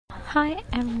Hi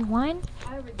everyone,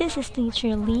 this is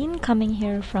teacher Lean coming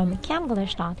here from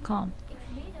camglish.com.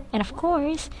 And of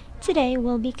course, today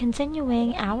we'll be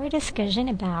continuing our discussion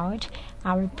about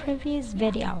our previous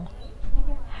video.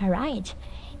 Alright,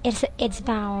 it's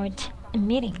about a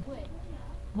meeting.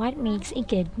 What makes a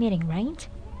good meeting, right?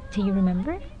 Do you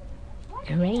remember?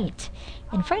 Great.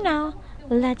 And for now,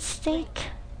 let's take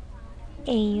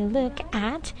a look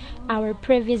at our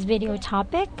previous video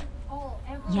topic.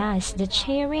 Yes, the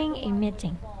chairing a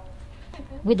meeting.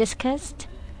 We discussed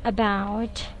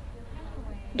about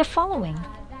the following.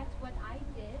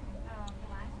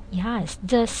 Yes,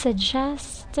 the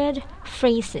suggested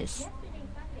phrases.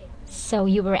 So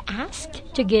you were asked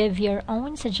to give your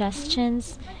own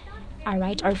suggestions,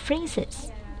 alright, or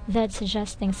phrases that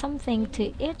suggesting something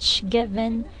to each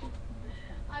given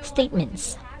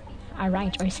statements,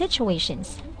 alright, or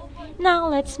situations. Now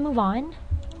let's move on.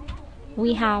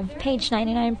 We have page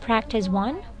 99, practice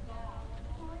 1.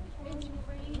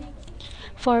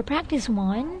 For practice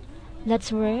 1,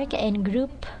 let's work in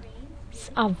groups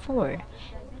of 4.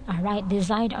 Alright,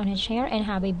 decide on a chair and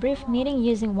have a brief meeting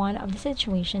using one of the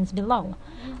situations below.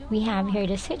 We have here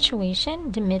the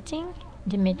situation, the meeting,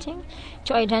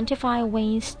 to identify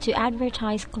ways to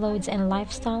advertise clothes and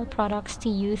lifestyle products to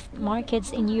youth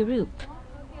markets in Europe.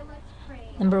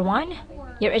 Number 1,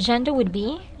 your agenda would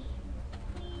be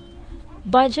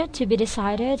budget to be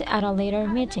decided at a later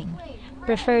meeting.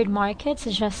 Preferred market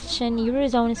suggestion,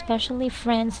 Eurozone, especially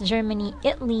France, Germany,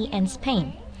 Italy, and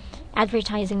Spain.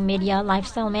 Advertising media,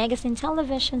 lifestyle magazine,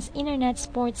 televisions, internet,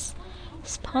 sports,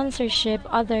 sponsorship,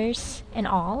 others, and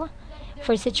all.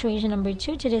 For situation number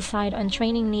 2, to decide on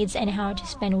training needs and how to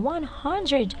spend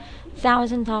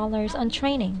 $100,000 on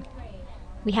training.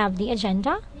 We have the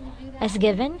agenda as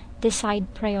given.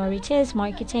 Decide priorities,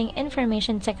 marketing,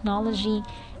 information technology,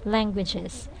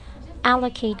 languages.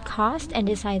 Allocate cost and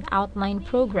decide outline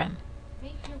program.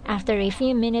 After a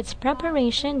few minutes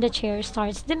preparation, the chair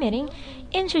starts the meeting,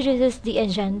 introduces the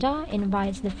agenda,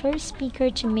 invites the first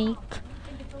speaker to make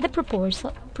the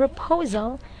proposal,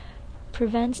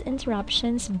 prevents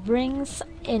interruptions, brings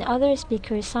in other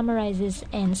speakers, summarizes,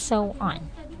 and so on.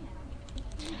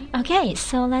 Okay,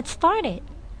 so let's start it.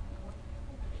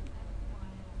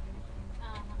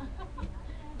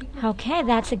 Okay,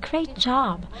 that's a great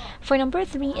job. For number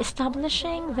 3,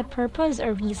 establishing the purpose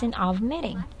or reason of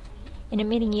meeting. In a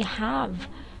meeting, you have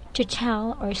to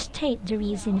tell or state the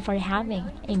reason for having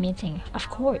a meeting,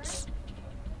 of course.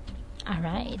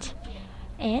 Alright.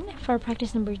 And for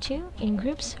practice number 2, in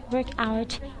groups, work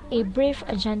out a brief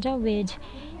agenda with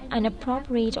an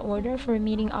appropriate order for a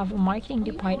meeting of a marketing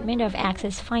department of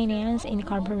Access Finance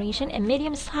Incorporation, a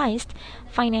medium-sized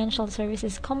financial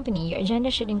services company. Your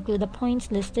agenda should include the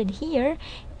points listed here,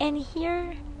 and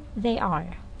here they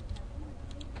are.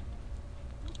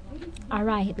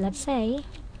 Alright, let's say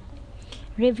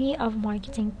review of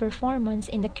marketing performance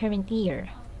in the current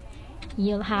year.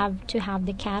 You'll have to have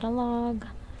the catalog,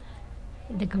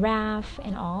 the graph,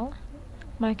 and all.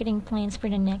 Marketing plans for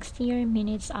the next year,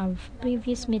 minutes of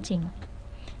previous meeting.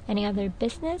 Any other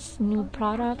business, new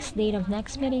products, date of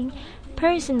next meeting,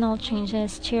 personal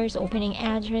changes, chair's opening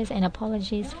address, and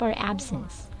apologies for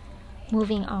absence.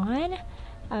 Moving on,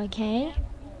 okay.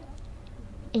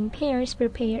 In pairs,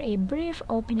 prepare a brief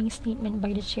opening statement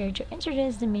by the chair to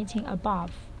introduce the meeting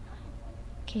above.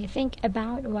 Okay, think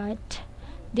about what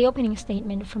the opening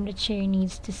statement from the chair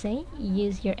needs to say.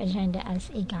 Use your agenda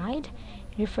as a guide.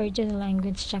 Refer to the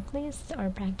language checklist or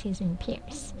practice in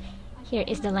pairs. Here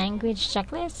is the language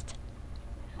checklist.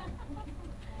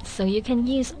 So you can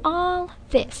use all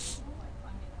this.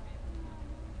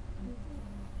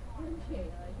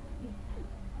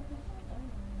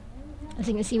 As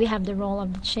you can see, we have the role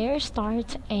of the chair,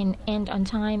 start and end on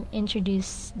time,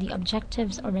 introduce the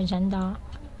objectives or agenda,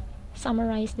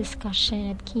 summarize discussion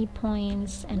at key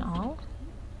points, and all.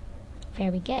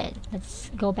 Very good.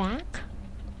 Let's go back.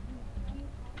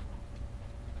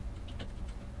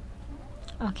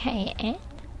 Okay, and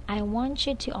I want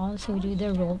you to also do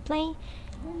the role play.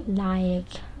 Like,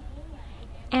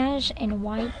 Ash and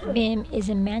White Beam is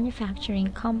a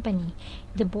manufacturing company.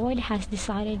 The board has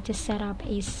decided to set up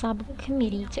a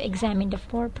subcommittee to examine the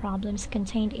 4 problems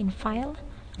contained in file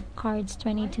cards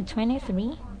 20 to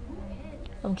 23.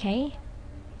 Okay,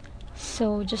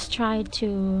 so just try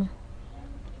to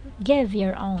give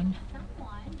your own.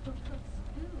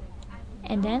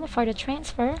 And then for the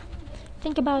transfer,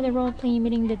 think about the role-play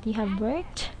meeting that you have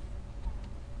worked,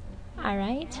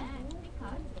 alright,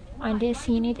 on this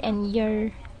unit and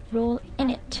your role in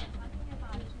it.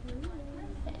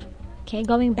 Okay,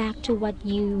 going back to what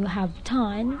you have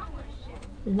done,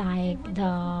 like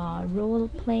the role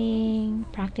playing,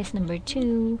 practice number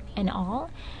 2, and all.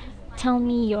 Tell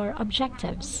me your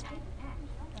objectives.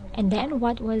 And then,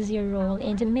 what was your role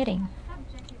in the meeting?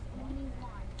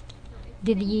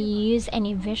 Did you use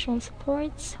any visual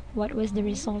supports? What was the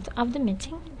result of the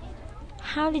meeting?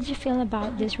 How did you feel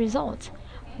about this result?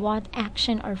 What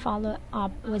action or follow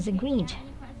up was agreed?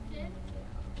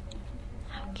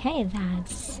 Okay,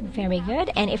 that's very good.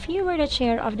 And if you were the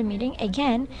chair of the meeting,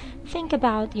 again, think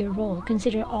about your role.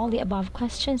 Consider all the above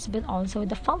questions, but also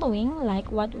the following,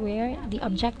 like what were the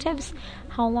objectives?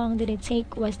 How long did it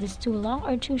take? Was this too long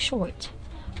or too short?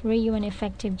 Were you an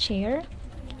effective chair?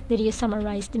 Did you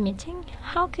summarize the meeting?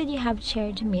 How could you have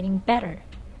chaired the meeting better?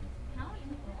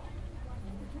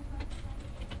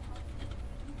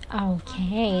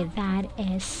 Okay, that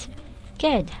is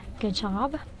good. Good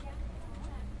job.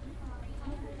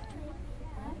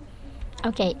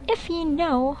 Okay, if you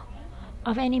know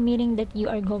of any meeting that you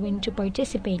are going to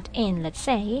participate in, let's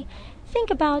say, think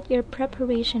about your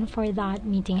preparation for that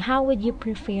meeting. How would you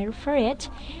prepare for it?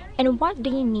 And what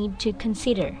do you need to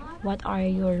consider? What are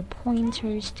your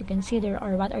pointers to consider,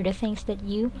 or what are the things that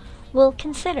you will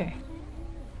consider?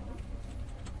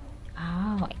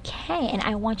 Oh, okay. And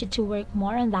I want you to work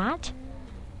more on that,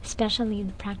 especially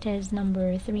the practice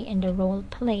number 3 in the role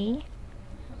play.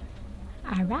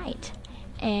 All right.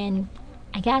 And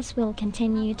I guess we'll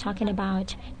continue talking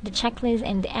about the checklist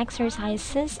and the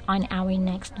exercises on our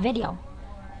next video.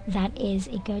 That is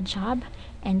a good job,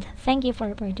 and thank you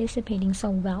for participating so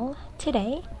well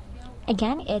today.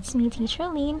 Again, it's me, Teacher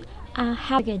Lean.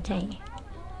 Have a good day.